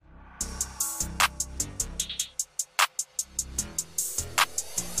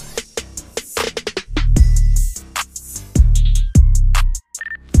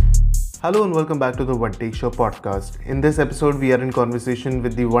Hello and welcome back to the One Take Show podcast. In this episode, we are in conversation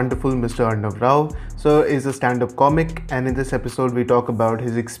with the wonderful Mr. Arnav Rao. Sir is a stand-up comic, and in this episode, we talk about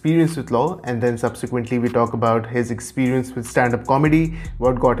his experience with law, and then subsequently, we talk about his experience with stand-up comedy,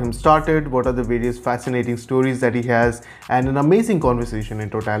 what got him started, what are the various fascinating stories that he has, and an amazing conversation in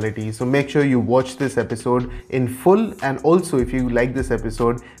totality. So make sure you watch this episode in full, and also if you like this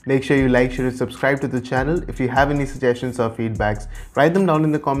episode, make sure you like, share, and subscribe to the channel. If you have any suggestions or feedbacks, write them down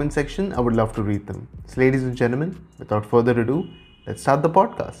in the comment section. I would love to read them. So, ladies and gentlemen, without further ado, let's start the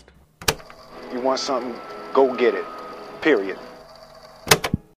podcast. You want something, go get it. Period.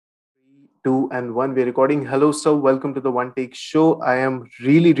 2 and 1, we're recording. Hello, sir. Welcome to the One Take Show. I am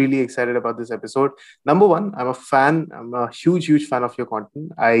really excited about this episode. Number one, I'm a fan. I'm a huge fan of your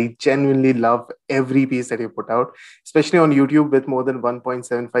content. I genuinely love every piece that you put out, especially on YouTube with more than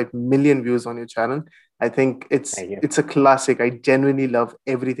 1.75 million views on your channel. I think it's a classic. I genuinely love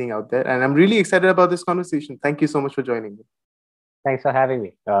everything out there, and I'm really excited about this conversation. Thank you so much for joining me. Thanks for having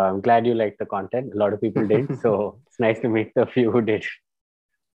me. I'm glad you liked the content. A lot of people did, so it's nice to meet the few who did.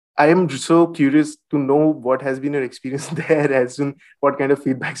 I am so curious to know what has been your experience there, as in what kind of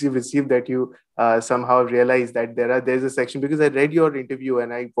feedbacks you've received that you somehow realize that there's a section, because I read your interview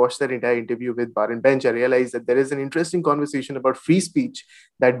and I watched that entire interview with Bar and Bench. I realized that there is an interesting conversation about free speech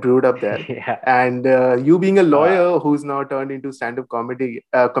that brewed up there. Yeah. And you being a lawyer who's now turned into stand-up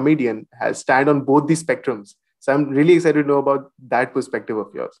comedian has stand on both these spectrums. So I'm really excited to know about that perspective of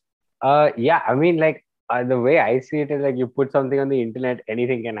yours. Yeah, I mean, like, the way I see it is like you put something on the internet,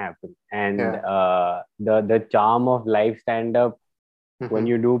 anything can happen. And the charm of live stand-up, when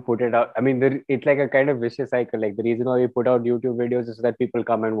you do put it out, I mean, it's like a kind of vicious cycle. Like the reason why we put out YouTube videos is so that people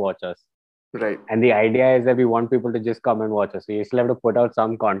come and watch us. Right. And the idea is that we want people to just come and watch us. So you still have to put out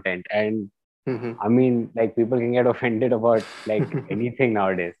some content. And I mean, like, people can get offended about like anything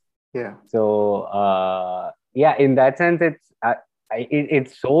nowadays. Yeah. So, yeah, in that sense,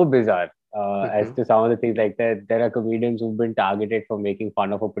 it's so bizarre. As to some of the things like that, there are comedians who've been targeted for making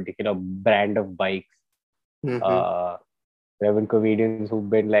fun of a particular brand of bikes. There have been comedians who've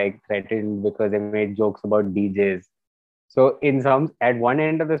been like threatened because they made jokes about DJs. So at one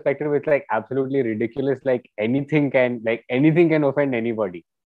end of the spectrum, it's like absolutely ridiculous. Like anything can offend anybody,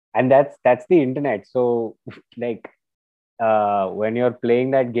 and that's the internet. So like when you're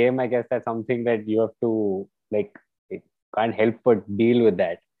playing that game, I guess that's something that you have to like. It can't help but deal with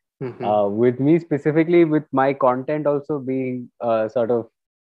that. With me specifically, with my content also being sort of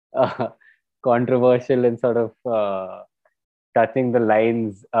controversial and sort of touching the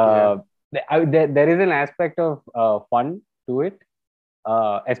lines, there is an aspect of fun to it,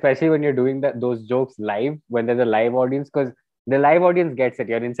 especially when you're doing those jokes live, when there's a live audience, because the live audience gets it.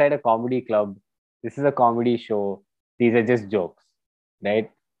 You're inside a comedy club. This is a comedy show. These are just jokes, right?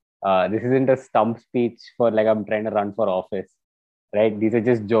 This isn't a stump speech for like I'm trying to run for office. Right, these are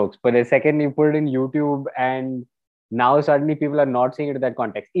just jokes. But the second you put it in YouTube, and now suddenly people are not seeing it in that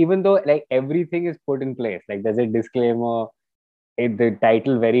context, even though like everything is put in place. Like there's a disclaimer. The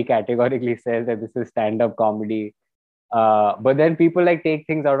title very categorically says that this is stand-up comedy. But then people like take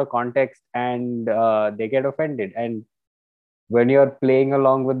things out of context and they get offended. And when you're playing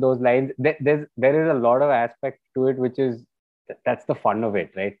along with those lines, there is a lot of aspect to it, which is that's the fun of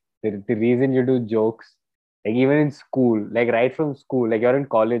it, right? The reason you do jokes. Like even in school, like right from school, like you're in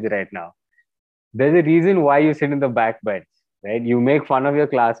college right now. There's a reason why you sit in the back bench, right? You make fun of your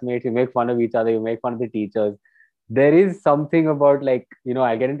classmates, you make fun of each other, you make fun of the teachers. There is something about like,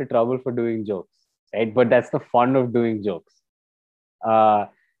 I get into trouble for doing jokes, right? But that's the fun of doing jokes.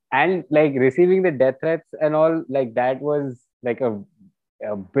 And like receiving the death threats and all, like that was like a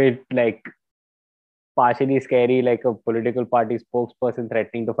bit like partially scary, like a political party spokesperson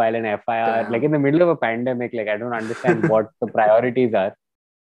threatening to file an FIR, like in the middle of a pandemic. Like I don't understand what the priorities are,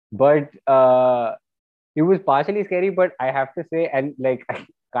 but it was partially scary. But I have to say, and like I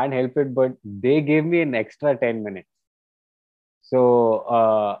can't help it, but they gave me an extra 10 minutes.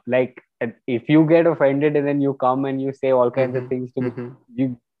 So like if you get offended and then you come and you say all kinds of things to me,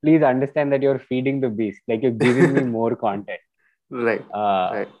 you please understand that you're feeding the beast. Like you're giving me more content. Right.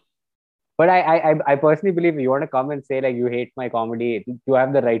 Right. But I personally believe if you want to come and say like you hate my comedy, you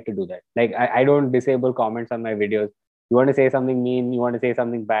have the right to do that. Like I don't disable comments on my videos. You want to say something mean, you want to say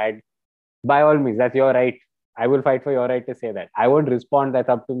something bad, by all means, that's your right. I will fight for your right to say that. I won't respond. That's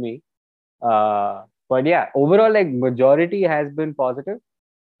up to me. But yeah, overall, like majority has been positive.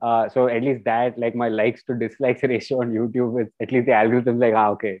 So at least that, like my likes to dislikes ratio on YouTube, it's, at least the algorithm's like,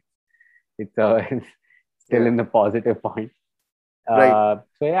 okay, it's still in the positive point. Right.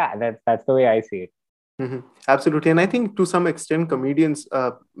 So yeah, that's the way I see it. Absolutely. And I think to some extent, comedians,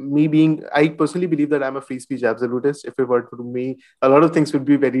 I personally believe that I'm a free speech absolutist. If it were to me, a lot of things would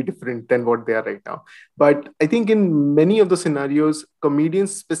be very different than what they are right now. But I think in many of the scenarios,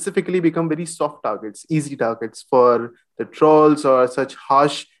 comedians specifically become very soft targets, easy targets for the trolls or such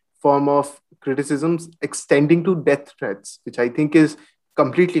harsh form of criticisms extending to death threats, which I think is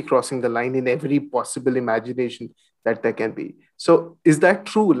completely crossing the line in every possible imagination that there can be. So is that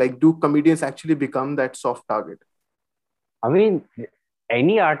true? Like, do comedians actually become that soft target? I mean,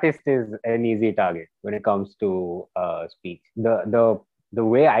 any artist is an easy target when it comes to speech. The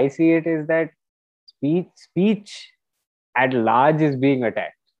way I see it is that speech at large is being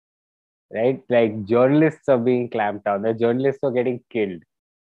attacked, right? Like journalists are being clamped down. The journalists are getting killed,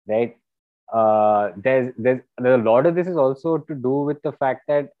 right? There's a lot of this is also to do with the fact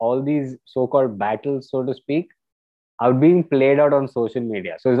that all these so-called battles, so to speak, are being played out on social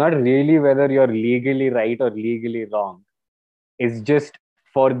media. So it's not really whether you're legally right or legally wrong. It's just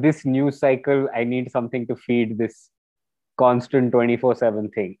for this news cycle, I need something to feed this constant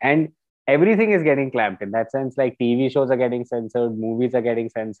 24/7 thing. And everything is getting clamped in that sense. Like TV shows are getting censored, movies are getting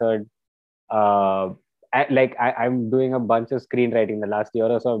censored. Uh, I'm doing a bunch of screenwriting the last year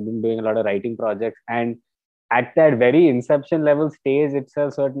or so. I've been doing a lot of writing projects. And at that very inception level stage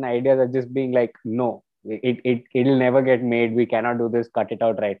itself, certain ideas are just being like, no, it'll never get made. We cannot do this. Cut it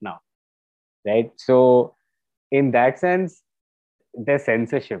out right now. Right. So in that sense, there's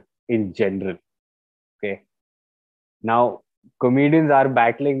censorship in general. Okay. Now comedians are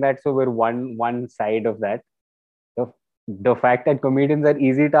battling that, so we're one side of that. The, the fact that comedians are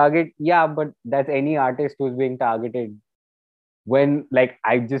easy target, yeah, but that's any artist who's being targeted. When like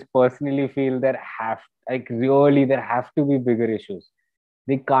I just personally feel there have to be bigger issues.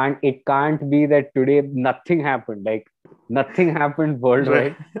 It can't be that today nothing happened. Like nothing happened Right.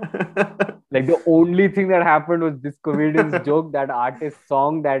 worldwide. Like the only thing that happened was this comedian's joke, that artist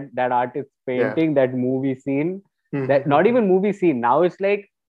song, that artist Yeah. painting, that movie scene. That not Mhm. even movie scene. Now it's like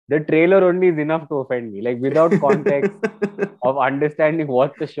the trailer only is enough to offend me. Like without context of understanding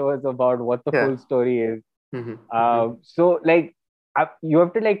what the show is about, what the Yeah. full story is. Mhm. Mhm. So like you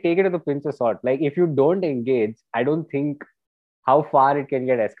have to like take it with a pinch of salt. Like if you don't engage, I don't think how far it can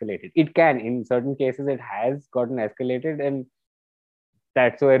get escalated. It can, in certain cases, it has gotten escalated, and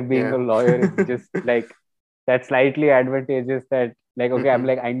that's where being a Yeah. lawyer is just like that's slightly advantageous. That like okay, I'm Mhm.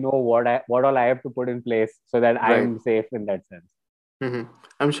 like I know what all I have to put in place so that Right. I'm safe in that sense. Mhm.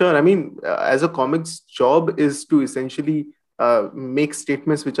 I'm sure. I mean, as a comic's job is to essentially make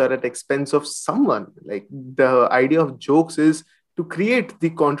statements which are at expense of someone. Like the idea of jokes is to create the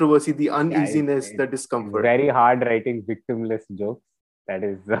controversy, the Yeah, uneasiness, the it's discomfort. very hard writing victimless jokes. That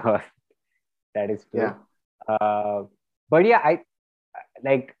is that is Yeah. true. Uh, but yeah, I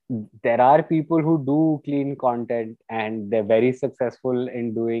like there are people who do clean content and they're very successful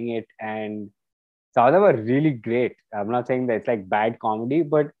in doing it, and some of them are really great. I'm not saying that it's like bad comedy,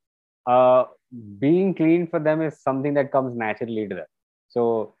 but uh, being clean for them is something that comes naturally to them.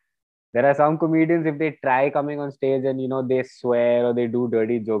 So there are some comedians, if they try coming on stage and they swear or they do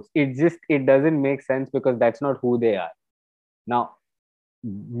dirty jokes, it doesn't make sense because that's not who they are. Now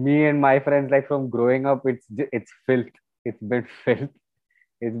me and my friends, like from growing up, it's filth. It's been filth.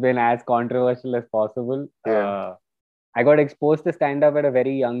 It's been as controversial as possible. Yeah. I got exposed to stand up at a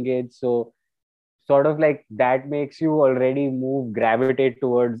very young age, so sort of like that makes you already gravitate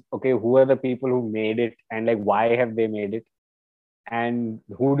towards, okay, who are the people who made it and like why have they made it, and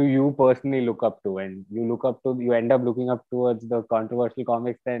who do you personally look up to, and you end up looking up towards the controversial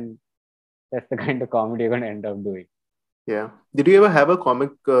comics, then that's the kind of comedy you're going to end up doing. Yeah. Did you ever have a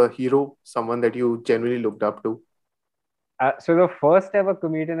comic hero, someone that you generally looked up to? So the first ever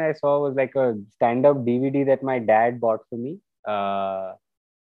comedian I saw was like a stand-up DVD that my dad bought for me uh,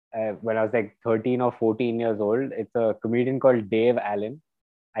 when I was like 13 or 14 years old. It's a comedian called Dave Allen.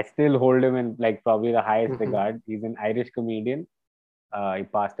 I still hold him in like probably the highest Mhm. regard. He's an Irish comedian. He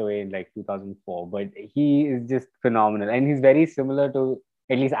passed away in like 2004, but he is just phenomenal, and he's very similar to,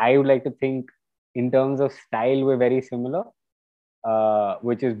 at least I would like to think, in terms of style, we're very similar.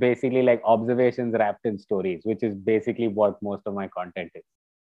 Which is basically like observations wrapped in stories, which is basically what most of my content is.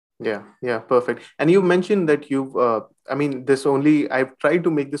 Yeah, yeah, perfect. And you mentioned that I mean, I've tried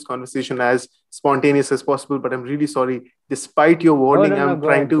to make this conversation as spontaneous as possible, but I'm really sorry. Despite your No, warning, no, no. I'm Go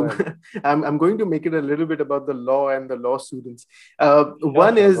trying ahead. Go to, ahead. I'm going to make it a little bit about the law and the law students. Sure,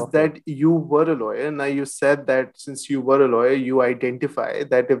 One sure. is Go for it. that you were a lawyer. Now, you said that since you were a lawyer, you identify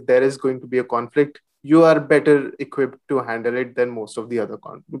that if there is going to be a conflict, you are better equipped to handle it than most of the other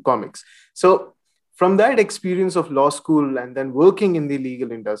comics. So, from that experience of law school and then working in the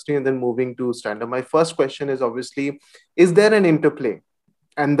legal industry and then moving to stand-up, my first question is obviously, is there an interplay?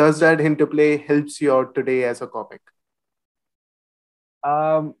 And does that interplay helps you out today as a comic?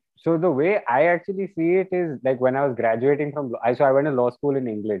 So the way I actually see it is like when I was graduating from I went to law school in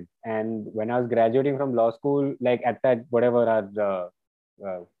England, and when I was graduating from law school, like at that whatever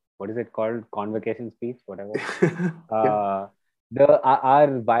what is it called, convocation speech, whatever. Yeah.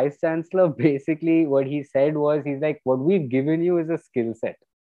 Our vice chancellor basically what he said was, he's like, what we've given you is a skill set.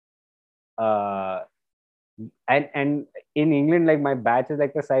 Uh, and in England, like my batch is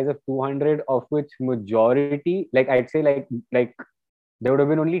like the size of 200, of which majority, like I'd say like there would have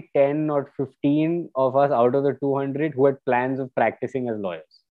been only 10 or 15 of us out of the 200 who had plans of practicing as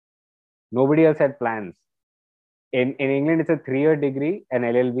lawyers. Nobody else had plans. In England, it's a 3-year degree, an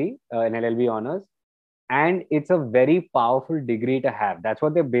LLB honors, and it's a very powerful degree to have. That's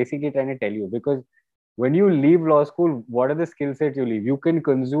what they're basically trying to tell you, because when you leave law school, what are the skill sets you leave? You can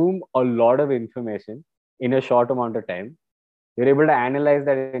consume a lot of information in a short amount of time. You're able to analyze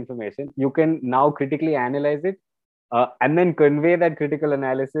that information. You can now critically analyze it, and then convey that critical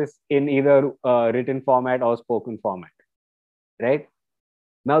analysis in either written format or spoken format, right?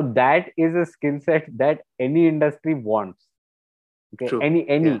 Now that is a skill set that any industry wants. Okay, True. any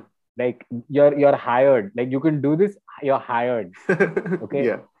Yeah. like you're hired. Like you can do this, you're hired. Okay,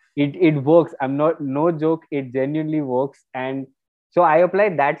 Yeah. it works. I'm not, no joke. It genuinely works, and so I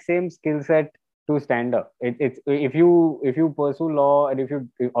applied that same skill set to stand up. It's if you pursue law, and if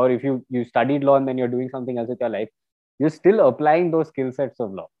you studied law and then you're doing something else with your life, you're still applying those skill sets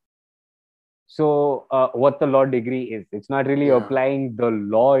of law. So what the law degree is, it's not really Yeah. applying the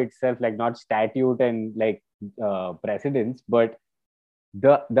law itself, like not statute and like precedents, but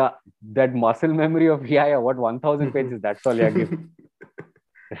the that muscle memory of yeah, what 1000 pages, that's all you're given,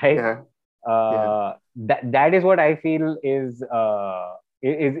 right? Yeah. Yeah. That is what I feel is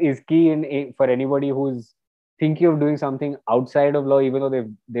key for anybody who's thinking of doing something outside of law, even though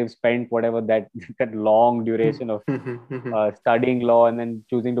they've spent whatever that that long duration of studying law and then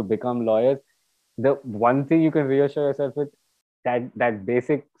choosing to become lawyers. The one thing you can reassure yourself with, that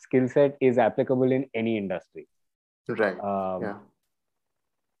basic skill set is applicable in any industry. Right. Um, Yeah.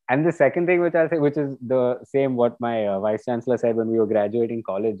 and the second thing which I'll say, which is the same what my vice chancellor said when we were graduating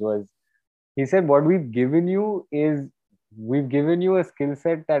college, was he said, what we've given you is, we've given you a skill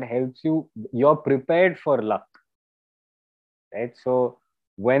set that helps you, you're prepared for luck, right? So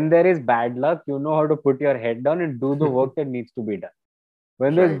when there is bad luck, you know how to put your head down and do the work that needs to be done.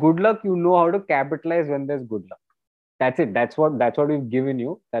 When there's Right. good luck, you know how to capitalize when there's good luck. That's it. That's what we've given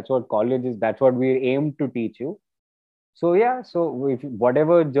you. That's what college is. That's what we aim to teach you. So yeah, so if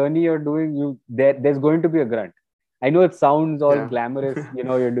whatever journey you're doing, there's going to be a grunt. I know it sounds all Yeah. glamorous,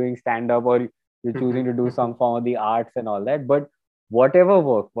 you're doing stand up, or you're choosing to do some form of the arts and all that, but whatever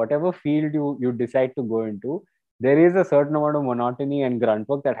work, whatever field you decide to go into, there is a certain amount of monotony and grunt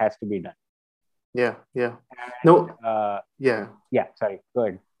work that has to be done. Yeah. Yeah. And No. Yeah. yeah, sorry, go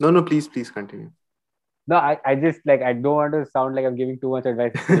ahead. No. Please continue. No, I just like, I don't want to sound like I'm giving too much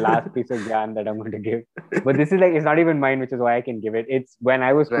advice. It's the last piece of gyan that I'm going to give. But this is like, it's not even mine, which is why I can give it. It's when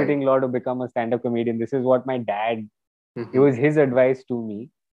I was Right. quitting law to become a stand-up comedian, this is what my dad, it Mm-hmm. was his advice to me,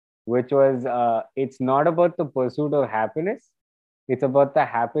 which was it's not about the pursuit of happiness, it's about the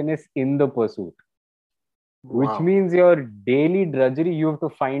happiness in the pursuit. Which Wow. means your daily drudgery, you have to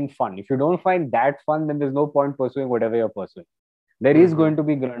find fun. If you don't find that fun, then there's no point pursuing whatever you're pursuing. There is Mm-hmm. going to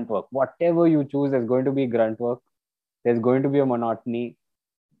be grunt work. Whatever you choose, there's going to be grunt work. There's going to be a monotony.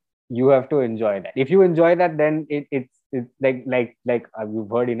 You have to enjoy that. If you enjoy that, then it's like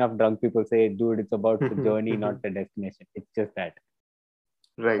you've heard enough drunk people say, dude, it's about the journey, not the destination. It's just that.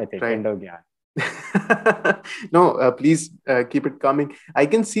 Right. That's it. Right. End of gyan. No, please keep it coming. I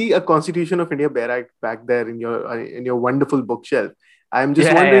can see a Constitution of India barrack back there in your wonderful bookshelf. I'm just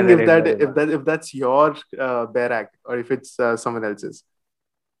Yeah, wondering there if is, there is one. if that's your barrack or if it's someone else's.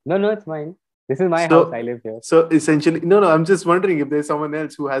 No, it's mine. This is my house. I So, live here. so essentially, no. I'm just wondering if there's someone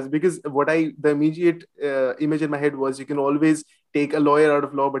else who has, because the immediate image in my head was, you can always take a lawyer out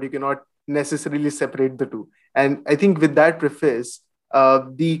of law, but you cannot necessarily separate the two. And I think with that preface,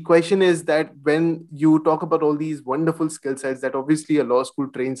 the question is that when you talk about all these wonderful skill sets that obviously a law school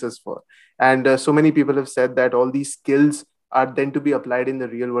trains us for, and so many people have said that all these skills are then to be applied in the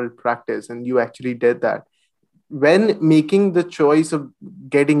real world practice, and you actually did that when making the choice of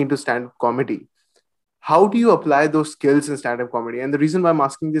getting into stand-up comedy. How do you apply those skills in stand-up comedy? And the reason why I'm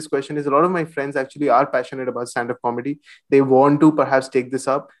asking this question is, a lot of my friends actually are passionate about stand-up comedy. They want to perhaps take this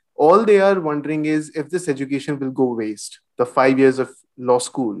up. All they are wondering is if this education will go waste, the 5 years of law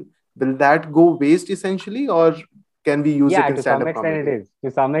school, will that go waste essentially, or can we use it Yeah, in to some stand-up extent it comedy? is.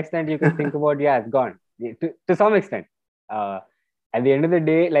 To some extent, you can think about, yeah, it's gone. To some extent. Uh, at the end of the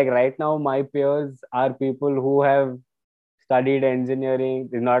day, like right now, my peers are people who have studied engineering.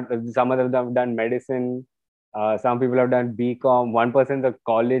 Is not some of them have done medicine. Some people have done BCom. One person's a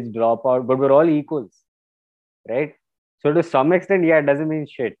college dropout, but we're all equals, right? So to some extent, yeah, it doesn't mean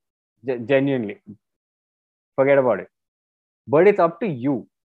shit. Genuinely, forget about it. But it's up to you.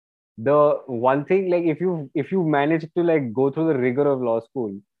 The one thing, like if you manage to like go through the rigor of law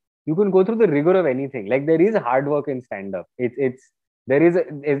school, you can go through the rigor of anything. Like there is hard work in stand up.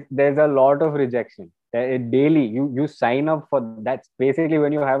 There's a lot of rejection. Daily you sign up for, that's basically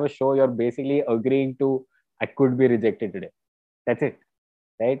when you have a show, you're basically agreeing to, I could be rejected today. That's it,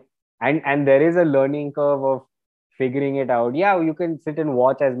 right? And there is a learning curve of figuring it out. Yeah, you can sit and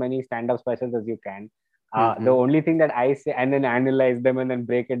watch as many stand-up specials as you can. The Mm-hmm. only thing that I say, and then analyze them and then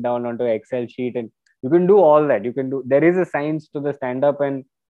break it down onto Excel sheet, and you can do all that. You can do, there is a science to the stand-up. And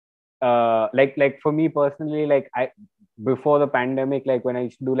like for me personally, like I, before the pandemic, like when I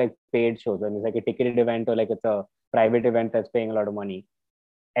used to do like paid shows, when it's like a ticketed event or like it's a private event that's paying a lot of money,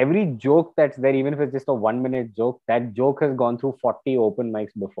 every joke that's there, even if it's just a 1 minute joke, that joke has gone through 40 open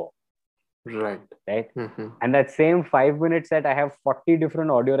mics before, Right. right? Mm-hmm. And that same 5 minute set, I have 40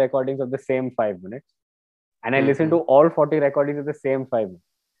 different audio recordings of the same 5 minutes. And I listen Mm-hmm. to all 40 recordings of the same 5 minutes.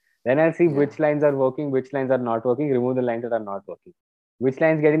 Then I'll see Yeah. which lines are working, which lines are not working, remove the lines that are not working. Which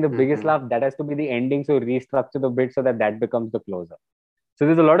line's getting the biggest Mm-hmm. laugh, that has to be the ending. So restructure the bit so that that becomes the closer. So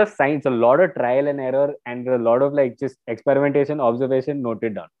there's a lot of science, a lot of trial and error, and a lot of like just experimentation, observation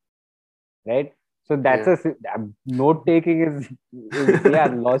noted down, right? So that's Yeah. a note taking is yeah,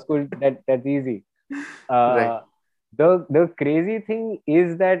 law school, that's easy. Right. The crazy thing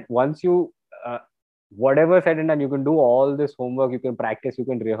is that once you whatever said and done, you can do all this homework, you can practice, you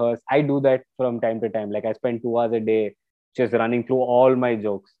can rehearse. I do that from time to time. Like I spend 2 hours a day just running through all my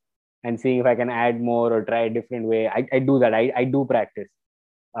jokes and seeing if I can add more or try a different way. I do that. I do practice.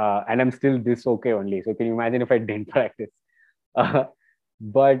 And I'm still this okay only. So can you imagine if I didn't practice? Uh,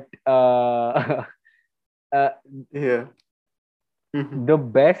 but uh, Yeah. Mm-hmm. the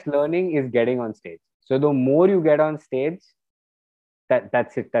best learning is getting on stage. So the more you get on stage,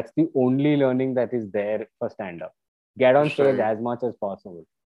 that's it. That's the only learning that is there for stand up. Get on stage Right. as much as possible.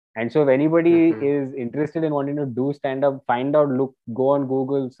 And so if anybody Mm-hmm. is interested in wanting to do stand up, find out, look, go on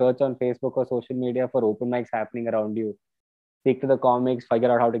Google, search on Facebook or social media for open mics happening around you. Speak to the comics,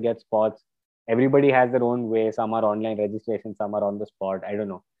 figure out how to get spots. Everybody has their own way. Some are online registration, some are on the spot. I don't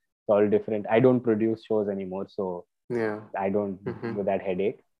know. It's all different. I don't produce shows anymore, so Yeah. I don't Mm-hmm. deal with that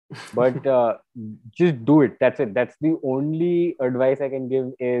headache. But just do it. That's it. That's the only advice I can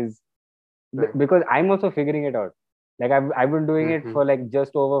give is Right. because I'm also figuring it out. Like I've been doing it Mm-hmm. for like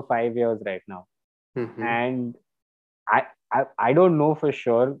just over 5 years right now, Mm-hmm. and I don't know for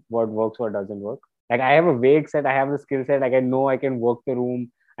sure what works, what doesn't work. Like I have a vague set, I have the skill set, like I know I can work the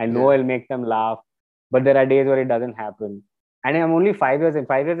room, I know Yeah. I'll make them laugh, but there are days where it doesn't happen. And I'm only 5 years in.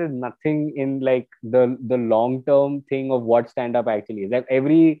 5 years is nothing in like the long term thing of what stand up actually is. Like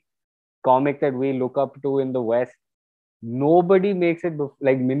every comic that we look up to in the West, nobody makes it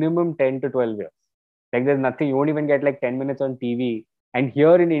like minimum 10 to 12 years. Like there's nothing, you won't even get like 10 minutes on TV. And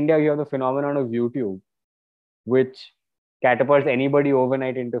here in India, you have the phenomenon of YouTube, which catapults anybody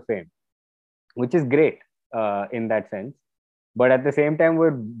overnight into fame, which is great in that sense. But at the same time,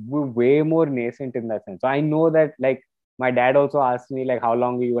 we're way more nascent in that sense. So I know that like my dad also asked me like how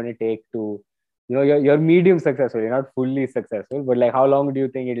long are you going to take to, you're medium successful, you're not fully successful, but like how long do you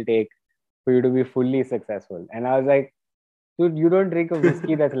think it'll take for you to be fully successful? And I was like, dude, you don't drink a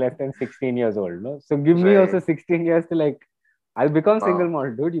whiskey that's less than 16 years old, no? So give me also Right. 16 years to like, I'll become single Wow.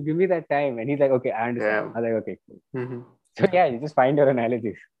 model, dude. You give me that time. And he's like, okay, I understand. Yeah. I was like, okay, cool. Mm-hmm. So yeah, you just find your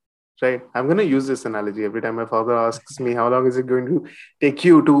analogies. Right. I'm going to use this analogy every time my father asks me, how long is it going to take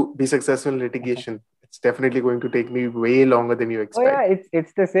you to be successful in litigation? It's definitely going to take me way longer than you Oh yeah, expect.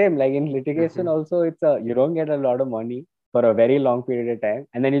 it's the same. Like in litigation, Mm-hmm. also, it's you don't get a lot of money for a very long period of time,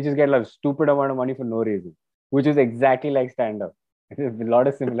 and then you just get a stupid amount of money for no reason, which is exactly like stand up. There's a lot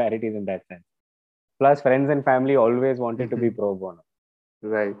of similarities in that sense. Plus, friends and family always wanted to be Mm-hmm. pro bono,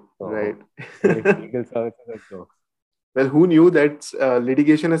 Right. Right. so whether it's legal services or jokes. Well, who knew that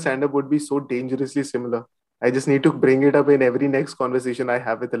litigation and stand up would be so dangerously similar? I just need to bring it up in every next conversation I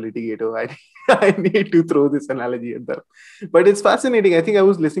have with a litigator. I need to throw this analogy at them. But it's fascinating. I think I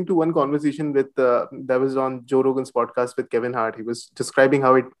was listening to one conversation with that was on Joe Rogan's podcast with Kevin Hart. He was describing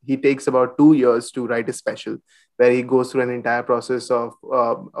how he takes about 2 years to write a special, where he goes through an entire process of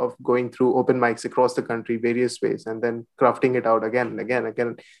going through open mics across the country, various ways, and then crafting it out again and again and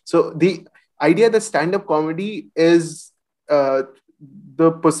again. So the idea that stand-up comedy is the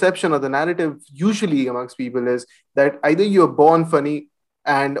perception or the narrative usually amongst people is that either you're born funny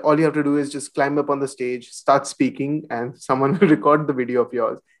and all you have to do is just climb up on the stage, start speaking, and someone will record the video of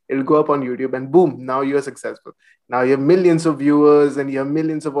yours. It'll go up on YouTube, and boom, now you're successful. Now you have millions of viewers and you have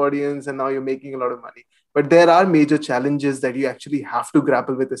millions of audience, and now you're making a lot of money. But there are major challenges that you actually have to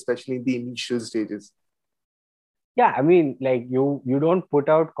grapple with, especially in the initial stages. Yeah, I mean, like you don't put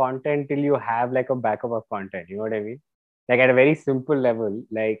out content till you have like a backup of content. You know what I mean? Like at a very simple level,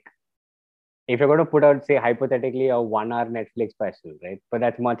 like if you're going to put out, say, hypothetically, a 1 hour Netflix special, right? But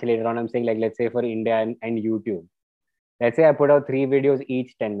that's much later on. I'm saying, like, let's say for India and YouTube, let's say I put out 3 videos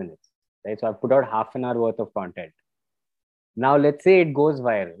each 10 minutes, right? So I've put out half an hour worth of content. Now, let's say it goes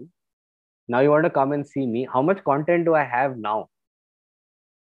viral. Now you want to come and see me. How much content do I have now?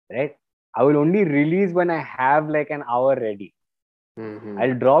 Right? I will only release when I have like an hour ready.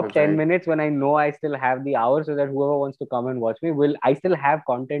 I'll drop 10 minutes when I know I still have the hour, so that whoever wants to come and watch me I still have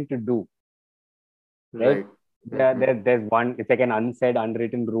content to do. Right? There's one, it's like an unsaid,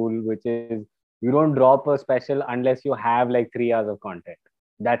 unwritten rule, which is you don't drop a special unless you have like 3 hours of content.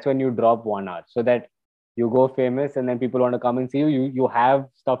 That's when you drop 1 hour, so that you go famous and then people want to come and see you. You have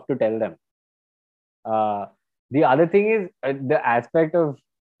stuff to tell them. The other thing is the aspect of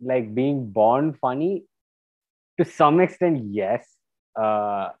like being born funny. To some extent, yes.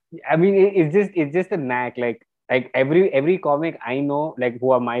 I mean, it's just a knack. Like every comic I know, like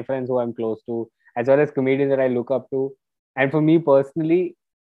who are my friends, who I'm close to, as well as comedians that I look up to, and for me personally,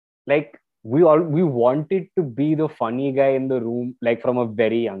 like we wanted to be the funny guy in the room, like from a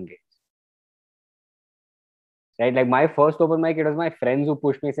very young age. Right? Like my first open mic, it was my friends who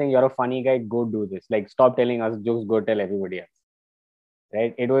pushed me, saying, "You're a funny guy. Go do this. Like stop telling us jokes. Go tell everybody else."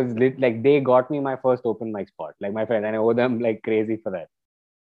 Right? It was like they got me my first open mic spot, like my friend, and I owe them like crazy for that.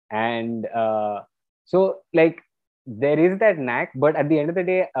 And so like there is that knack, but at the end of the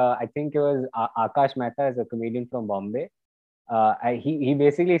day, I think it was Akash Mehta, is a comedian from Bombay. He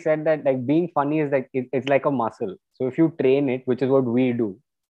basically said that like being funny is like it's like a muscle. So if you train it, which is what we do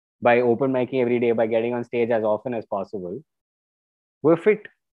by open micing every day, by getting on stage as often as possible, we're fit.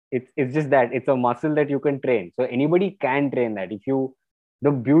 It's just that it's a muscle that you can train. So anybody can train that. The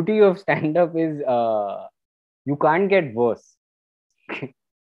beauty of stand up is you can't get worse.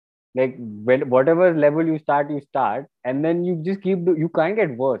 Like whatever level you start, and then you just you can't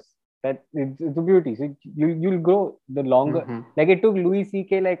get worse. That it's the beauty. So you'll grow the longer. Like it took Louis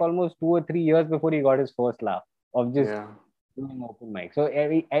C.K. like almost 2 or 3 years before he got his first laugh of just doing open mic. So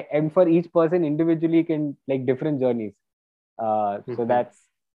and for each person individually can like different journeys. So that's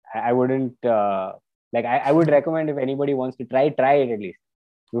I wouldn't like I would recommend, if anybody wants to try it at least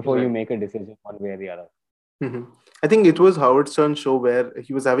before you make a decision one way or the other. I think it was Howard Stern's show where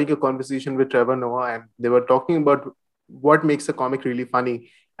he was having a conversation with Trevor Noah, and they were talking about what makes a comic really funny.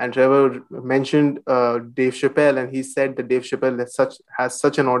 And Trevor mentioned Dave Chappelle, and he said that Dave Chappelle has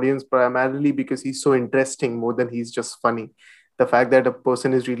such an audience primarily because he's so interesting more than he's just funny. The fact that a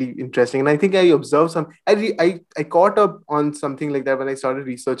person is really interesting. And I think I observed I caught up on something like that when I started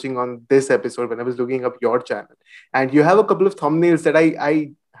researching on this episode, when I was looking up your channel. And you have a couple of thumbnails that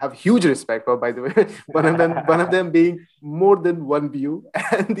I have huge respect for, by the way. one of them being more than 1 view,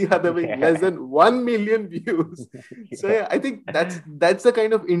 and the other being less than 1 million views. So yeah, I think that's the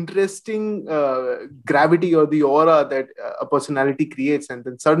kind of interesting gravity or the aura that a personality creates, and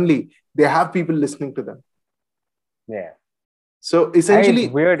then suddenly they have people listening to them. Yeah. So essentially,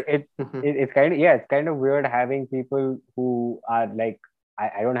 it's weird. It's kind of weird having people who are like,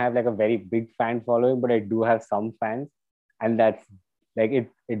 I don't have like a very big fan following, but I do have some fans, and that's like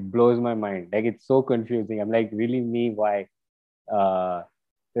it blows my mind. Like it's so confusing. I'm like, really, me? Why?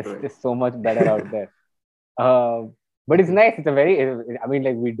 There's just so much better out there. But it's nice. I mean,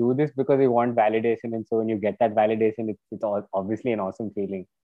 like we do this because we want validation, and so when you get that validation, it's obviously an awesome feeling.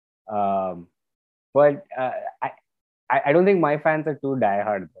 But I don't think my fans are too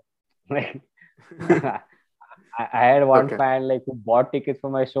diehard. Like, I had one fan like who bought tickets for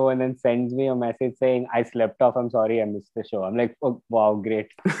my show and then sends me a message saying, "I slept off. I'm sorry, I missed the show." I'm like, "Oh wow,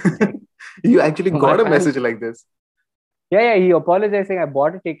 great!" You actually got a message like this? Yeah. He apologized saying, "I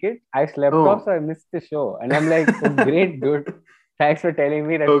bought a ticket. I slept off, so I missed the show." And I'm like, "Oh, great, dude! Thanks for telling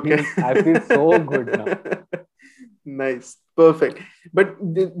me. Okay. I feel so good now. Nice. Perfect. But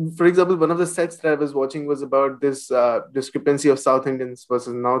for example, one of the sets that I was watching was about this discrepancy of South Indians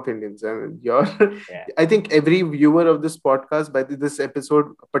versus North Indians. And you're, Yeah. I think every viewer of this podcast, by this episode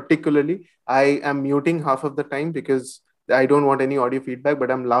particularly, I am muting half of the time because I don't want any audio feedback,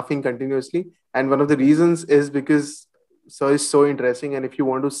 but I'm laughing continuously. And one of the reasons is because so is so interesting. And if you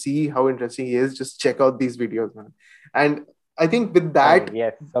want to see how interesting he is, just check out these videos, man. And I think with that,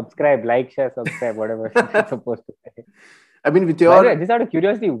 Yes. Subscribe, like, share, subscribe, whatever it's supposed to say. I mean, with By the way, your just out of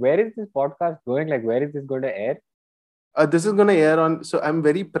curiosity, where is this podcast going? Like, where is this going to air? this is going to air on. So I'm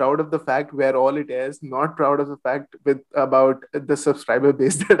very proud of the fact where all it is. Not proud of the fact with about the subscriber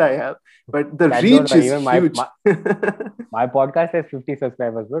base that I have, but the That don't reach worry. is Even huge. my podcast has 50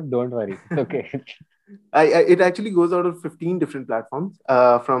 subscribers, but don't worry. It's okay. It actually goes out of 15 different platforms,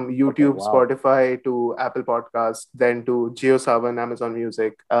 from Okay. YouTube, Wow. Spotify to Apple Podcasts, then to JioSaavn, Amazon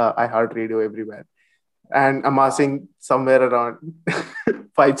Music, iHeartRadio, everywhere, and Wow. amassing somewhere around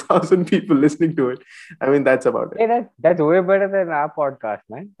 5,000 people listening to it. I mean, that's about Hey, that's way better than our podcast,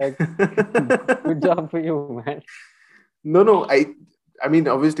 man. Like, good it. job for you, man. No. I mean,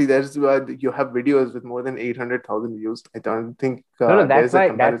 obviously, there's you have videos with more than 800,000 views. I don't think No, that's there's a why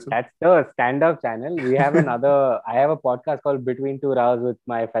comparison. that's the stand-up channel. We have another. I have a podcast called Between Two Raws with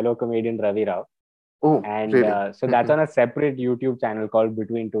my fellow comedian Ravi Rao, Oh, and really? so that's on a separate YouTube channel called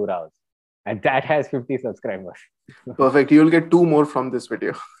Between Two Raws, and that has 50 subscribers. Perfect. You'll get two more from this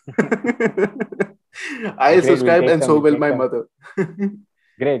video. I Great, we'll subscribe, take and some. so We'll will take my some. mother.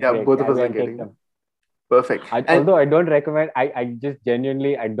 Great, Yeah, great. both of Yeah, us go are and take getting it. some. Perfect. And Although I don't recommend, I just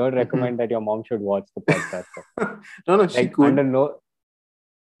genuinely I don't recommend that your mom should watch the podcast. no, she Like could. under no,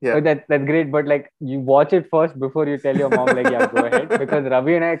 Yeah. oh, that's great. But like you watch it first before you tell your mom like yeah go ahead, because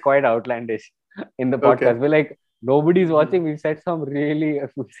Ravi and I are quite outlandish in the Okay. podcast. We're like nobody's Mhm. watching. We said some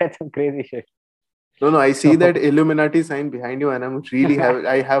crazy shit. No. I see that So Illuminati sign behind you, and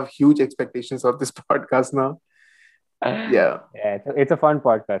I have huge expectations of this podcast now. yeah, Yeah. it's a fun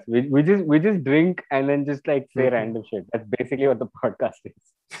podcast. We just drink and then just like say Mhm. random shit. That's basically what the podcast is.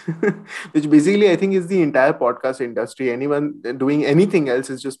 Which basically I think is the entire podcast industry. Anyone doing anything else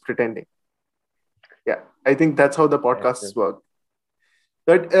is just pretending. Yeah, I think that's how the That's podcasts true. work.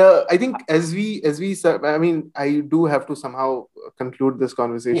 But I think I mean, I do have to somehow conclude this Yeah,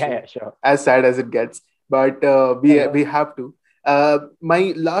 conversation, yeah, sure. as sad as it gets. But No, we no. have to. My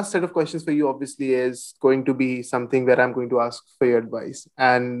last set of questions for you, obviously, is going to be something where I'm going to ask for your advice,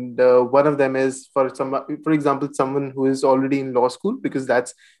 and one of them is for example, someone who is already in law school, because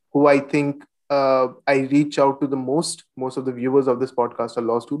that's who I think I reach out to the most. Most of the viewers of this podcast are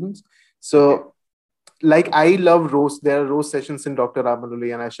law students, Okay. so like I love roast. There are roast sessions in Dr. Ramanuli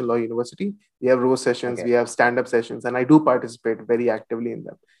and National Law University. We have roast sessions, we Okay. have stand-up sessions, and I do participate very actively in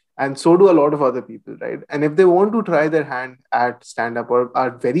them. And so do a lot of other people, right? And if they want to try their hand at stand-up or are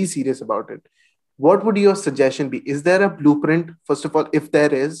very serious about it, what would your suggestion be? Is there a blueprint, first of all, if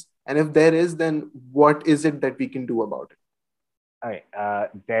there is, and if there is, then what is it that we can do about it? Okay.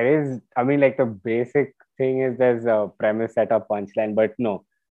 There is, I mean, like the basic thing is there's a premise, setup, punchline, but no,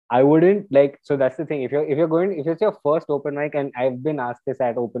 I wouldn't like. So that's the thing. If it's your first open mic, and I've been asked this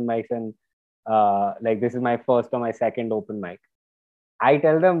at open mics, and like this is my first or my second open mic, I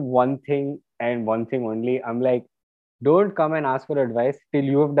tell them one thing and one thing only. I'm like, don't come and ask for advice till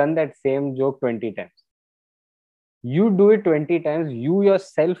you have done that same joke 20 times. You do it 20 times, you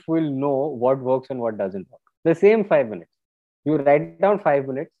yourself will know what works and what doesn't work. The same 5 minutes. You write down 5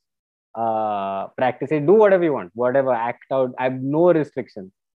 minutes, practice it, do whatever you want, whatever, act out. I have no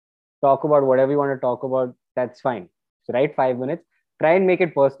restrictions. Talk about whatever you want to talk about. That's fine. So write 5 minutes. Try and make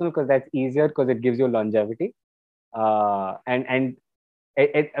it personal because that's easier because it gives you longevity. And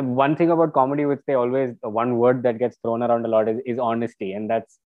one thing about comedy, which they always one word that gets thrown around a lot is honesty, and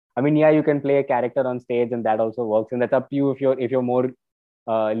that's. I mean, yeah, you can play a character on stage, and that also works, and that's up to you if you're more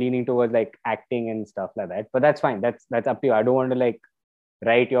leaning towards like acting and stuff like that. But that's fine. That's up to you. I don't want to like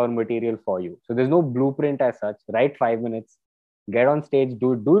write your material for you. So there's no blueprint as such. Write 5 minutes, get on stage,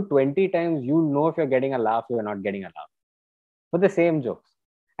 do it 20 times. You know if you're getting a laugh, you're not getting a laugh for the same jokes.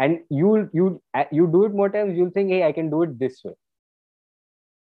 And you do it more times, you'll think, hey, I can do it this way,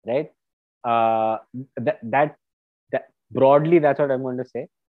 right? Uh, that broadly, that's what I'm going to say.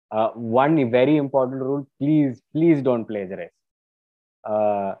 One very important rule: please don't plagiarize.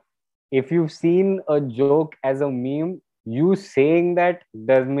 Uh, if you've seen a joke as a meme, you saying that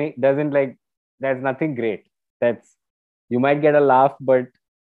doesn't like there's nothing great. That's you might get a laugh, but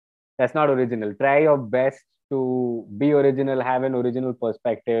that's not original. Try your best to be original, have an original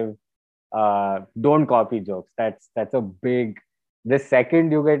perspective. Don't copy jokes. That's a big. The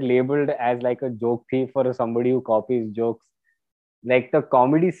second you get labeled as like a joke thief or somebody who copies jokes, like the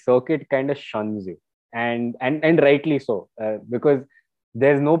comedy circuit kind of shuns you, and rightly so, because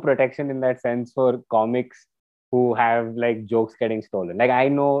there's no protection in that sense for comics who have like jokes getting stolen. Like I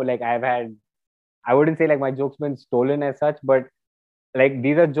know, like I wouldn't say like my jokes been stolen as such, but like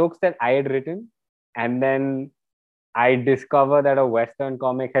these are jokes that I had written, and then I discover that a Western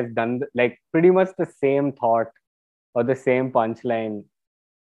comic has done like pretty much the same thought or the same punchline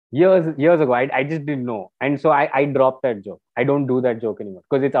years ago. I just didn't know, and so I dropped that joke. I don't do that joke anymore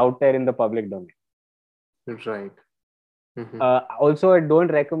because it's out there in the public domain. Right. Mm-hmm. Also, I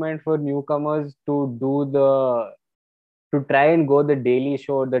don't recommend for newcomers to try and go the Daily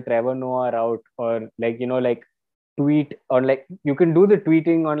Show, the Trevor Noah route, or like like tweet, or like you can do the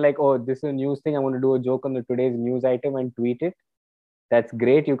tweeting on like, oh, this is a news thing, I want to do a joke on the today's news item and tweet it. That's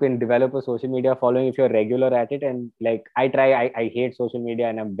great. You can develop a social media following if you're regular at it. And like I hate social media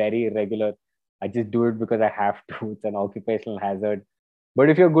and I'm very irregular. I just do it because I have to. It's an occupational hazard. But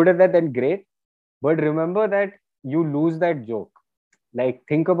if you're good at that, then great. But remember that you lose that joke. Like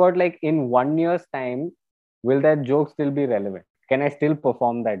think about like in 1 year's time, will that joke still be relevant? Can I still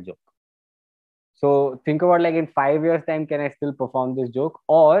perform that joke? So think about like in 5 years' time, can I still perform this joke?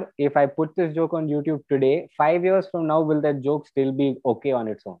 Or if I put this joke on YouTube today, 5 years from now, will that joke still be okay on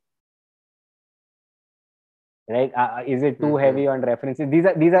its own? Right? Is it too heavy on references?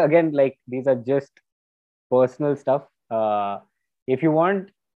 These are again like these are just personal stuff. If you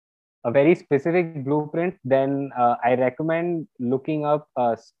want a very specific blueprint, then I recommend looking up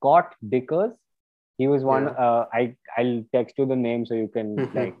Scott Dickers. He was one. I'll text you the name so you can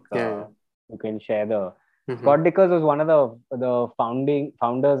you can share the. Scott Dickers was one of the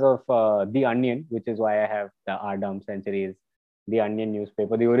founders of The Onion, which is why I have the Our Dumb Centuries, The Onion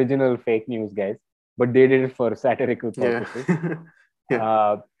newspaper, the original fake news guys, but they did it for satirical purposes.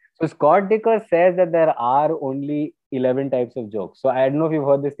 So Scott Dickers says that there are only 11 types of jokes. So I don't know if you've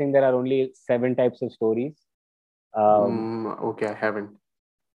heard this thing. There are only 7 types of stories. Okay, I haven't.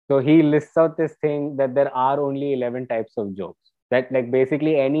 So he lists out this thing that there are only 11 types of jokes. That like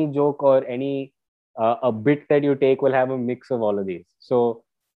basically any joke or any a bit that you take will have a mix of all of these. So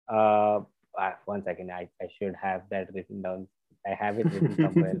 1 second, I should have that written down. I have it written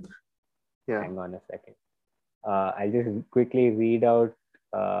somewhere. Hang on a second. I'll just quickly read out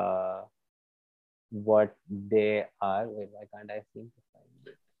what they are. Wait, why can't I seem to find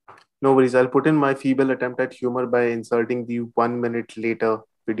it? No worries. I'll put in my feeble attempt at humor by inserting the 1 minute later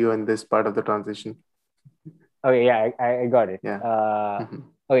video in this part of the transition. Okay, yeah, I got it. Yeah.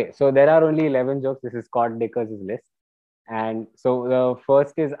 Okay, so there are only 11 jokes. This is Scott Dickers' list. And so the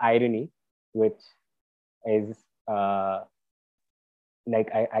first is irony, which is like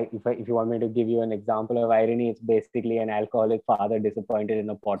if you want me to give you an example of irony, it's basically an alcoholic father disappointed in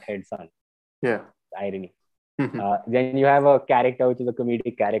a pothead son. Yeah. Irony. Then you have a character which is a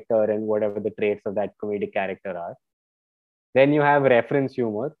comedic character and whatever the traits of that comedic character are. Then you have reference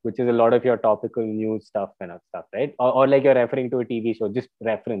humor, which is a lot of your topical news stuff and stuff, right? Or like you're referring to a TV show, just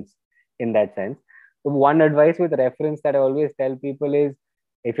reference in that sense. So one advice with reference that I always tell people is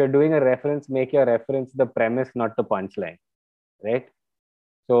if you're doing a reference, make your reference the premise, not the punchline, right?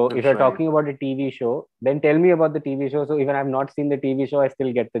 So if you're talking about a TV show, then tell me about the TV show. So even I've not seen the TV show, I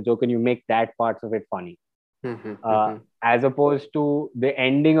still get the joke and you make that parts of it funny. As opposed to the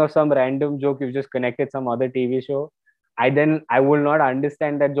ending of some random joke, you've just connected some other TV show. I will not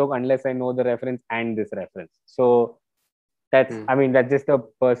understand that joke unless I know the reference and this reference. So that's that's just a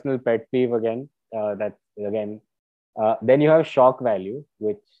personal pet peeve again. Then you have shock value,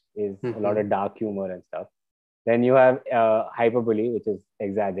 which is a lot of dark humor and stuff. Then you have hyperbole, which is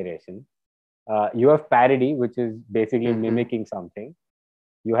exaggeration. You have parody, which is basically mimicking something.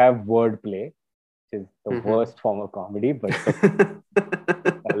 You have wordplay, which is the worst form of comedy, but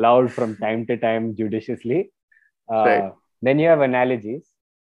allowed from time to time judiciously. Then you have analogies.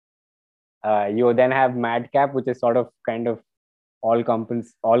 You then have madcap, which is sort of kind of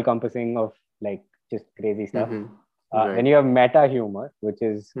all-compassing of like just crazy stuff. Then you have meta humor, which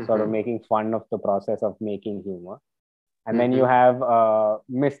is sort of making fun of the process of making humor. And then you have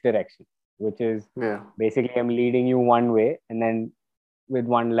misdirection, which is basically I'm leading you one way and then with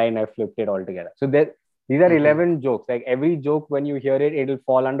one line I flipped it all together. So these are 11 jokes. Like every joke, when you hear it, it'll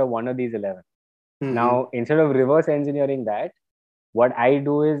fall under one of these 11. Now, instead of reverse engineering that, what I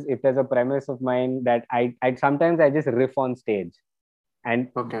do is if there's a premise of mine that I sometimes I just riff on stage. And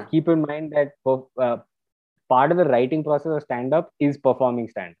keep in mind that part of the writing process of stand-up is performing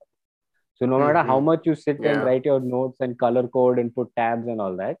stand-up. So no matter how much you sit and write your notes and color code and put tabs and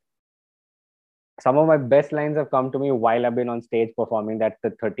all that, some of my best lines have come to me while I've been on stage performing. That's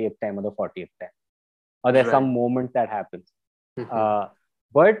the 30th time or the 40th time, or there's some Right. moment that happens. Mhm. Uh,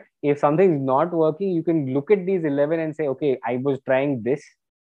 but if something's not working, you can look at these 11 and say, okay, I was trying this.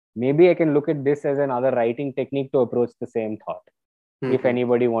 Maybe I can look at this as another writing technique to approach the same thought. If Mhm.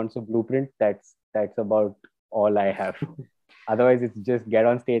 anybody wants a blueprint, that's about all I have. Otherwise, it's just get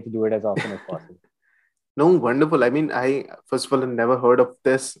on stage, do it as often as possible. No, wonderful. I mean, I first of all, I never heard of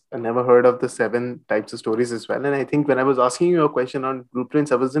this. I never heard of the 7 types of stories as well. And I think when I was asking you a question on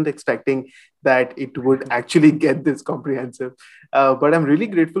blueprints, I wasn't expecting that it would actually get this comprehensive. But I'm really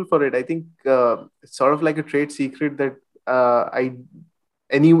grateful for it. I think it's sort of like a trade secret that I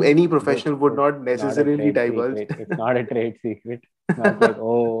any professional would It's not not a necessarily trade divulge. secret. It's not a trade secret. It's not like,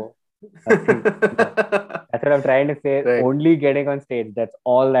 oh, nothing. No. That's what I'm trying to say. Right. Only getting on stage. That's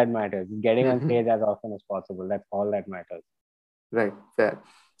all that matters. Getting on Mhm. stage as often as possible. That's all that matters. Right, fair.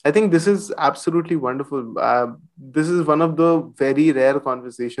 I think this is absolutely wonderful. This is one of the very rare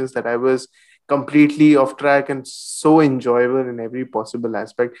conversations that I was completely off track and so enjoyable in every possible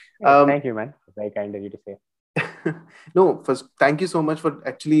aspect. Hey, Um, thank you, man. It's very kind of you to say. no, first, thank you so much for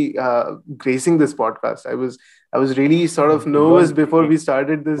actually gracing this podcast. I was really sort of nervous Don't before we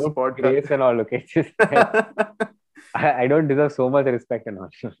started this put podcast. grace and all. Okay, just I don't deserve so much respect and all.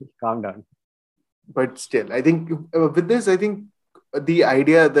 Calm down. But still, I think with this, I think the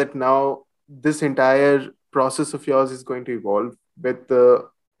idea that now this entire process of yours is going to evolve with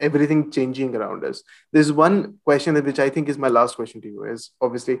everything changing around us. There's one question which I think is my last question to you is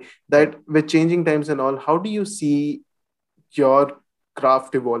obviously Right. that with changing times and all, how do you see your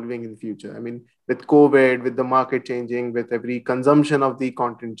craft evolving in the future? I mean, with COVID, with the market changing, with every consumption of the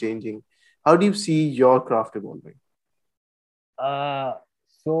content changing, how do you see your craft evolving? Uh,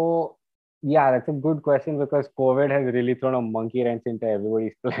 so yeah, that's a good question because COVID has really thrown a monkey wrench into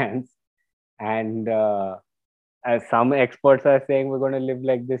everybody's plans. And as some experts are saying, we're going to live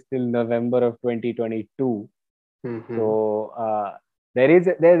like this till November of 2022. Mm-hmm. So there's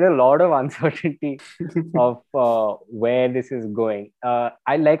a lot of uncertainty of where this is going.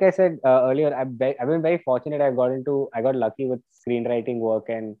 Like I said earlier, I've been very fortunate. I got lucky with screenwriting work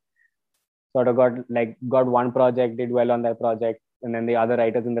and sort of got one project, did well on that project, and then the other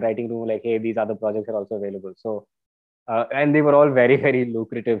writers in the writing room were like, hey, these other projects are also available. So and they were all very very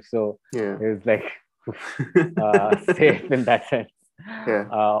lucrative. So Yeah. it was like safe in that sense. Yeah.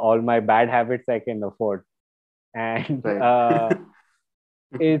 All my bad habits I can afford, and Right.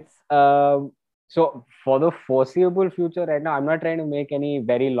 it's so for the foreseeable future right now, I'm not trying to make any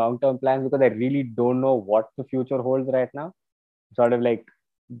very long term plans because I really don't know what the future holds right now. Sort of like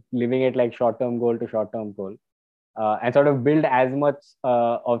living it like short term goal to short term goal, and sort of build as much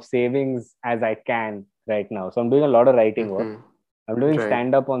of savings as I can right now. So I'm doing a lot of writing work. Mhm. I'm doing Right.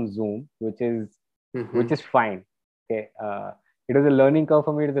 stand up on Zoom, which Mhm. is fine. Okay, it was a learning curve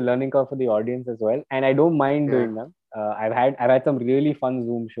for me. It is a learning curve for the audience as well, and I don't mind Yeah. doing them. I've had some really fun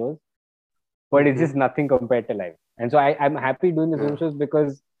Zoom shows, but it's just Mhm. nothing compared to live. And so I'm happy doing the Yeah. Zoom shows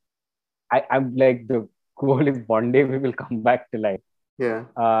because I'm like the goal is one day we will come back to life. Yeah.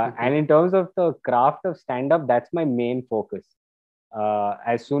 And Mhm. in terms of the craft of stand up, that's my main focus.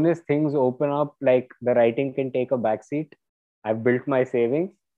 As soon as things open up, like the writing can take a backseat, I've built my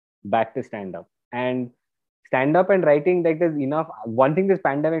savings back to stand up. And stand up and writing, like there's enough. One thing this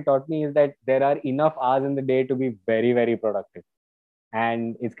pandemic taught me is that there are enough hours in the day to be very, very productive.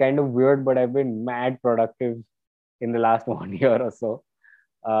 And it's kind of weird, but I've been mad productive in the last 1 year or so,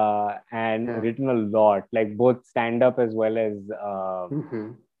 and Yeah. written a lot, like both stand up as well as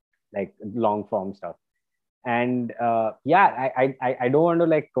Mhm. like long form stuff. And yeah, I don't want to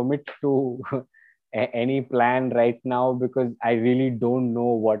like commit to any plan right now because I really don't know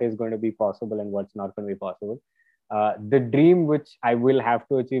what is going to be possible and what's not going to be possible. The dream which I will have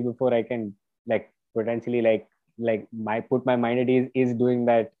to achieve before I can like potentially like my put my mind at ease is doing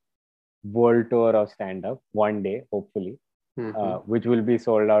that world tour of stand up one day, hopefully, Mhm. which will be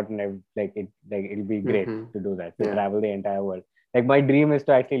sold out, and like it'll be great Mhm. to do that, to Yeah. travel the entire world. Like my dream is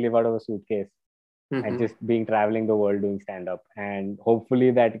to actually live out of a suitcase and Mhm. just being traveling the world doing stand up, and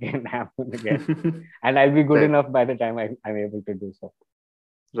hopefully that can happen again. And I'll be good Right. enough by the time I'm able to do so.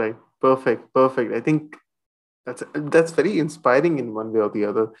 Right. Perfect. Perfect. I think that's very inspiring in one way or the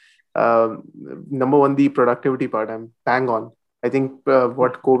other. Number one, the productivity part, I'm bang on. I think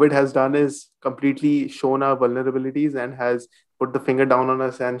what COVID has done is completely shown our vulnerabilities and has put the finger down on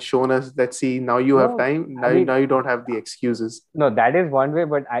us and shown us that see now you have No, time, I now mean, you don't have the excuses. no, that is one way,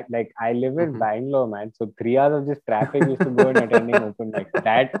 but I live in Mhm. Bangalore, man. So 3 hours of just traffic used to go in attending open mics.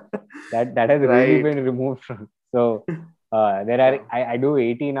 That has really Right. been removed from. So I do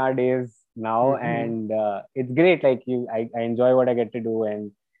 18-hour days now, and it's great. Like I enjoy what I get to do,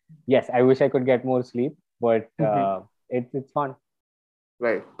 and yes, I wish I could get more sleep, but it's fun.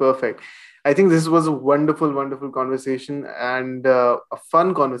 Right, perfect. I think this was a wonderful, wonderful conversation and a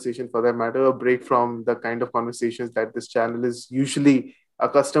fun conversation for that matter, a break from the kind of conversations that this channel is usually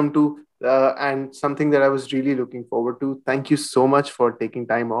accustomed to, and something that I was really looking forward to. Thank you so much for taking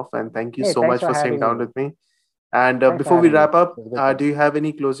time off, and thank you Hey, so thanks much for for sitting having down me. with me. And Thanks for before we having me. wrap It up, was good talk. do you have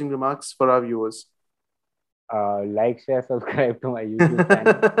any closing remarks for our viewers? Like, share, subscribe to my YouTube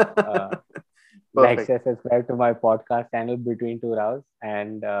channel. Uh, like, Perfect. share, subscribe to my podcast channel Between Two Rows,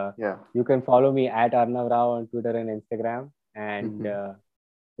 and Yeah. you can follow me at Arnav Rao on Twitter and Instagram. And Mhm.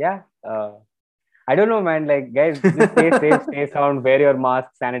 yeah, I don't know, man. Like, guys, just stay safe, stay sound, wear your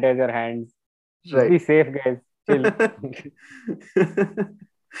mask, sanitize your hands. Just be Right. safe, guys. Chill.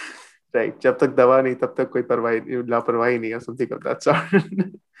 Right. जब तक दवा नहीं तब तक कोई परवाही लापरवाही नहीं or something of that sort.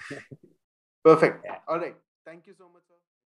 Perfect. Yeah. All right. Thank you so much.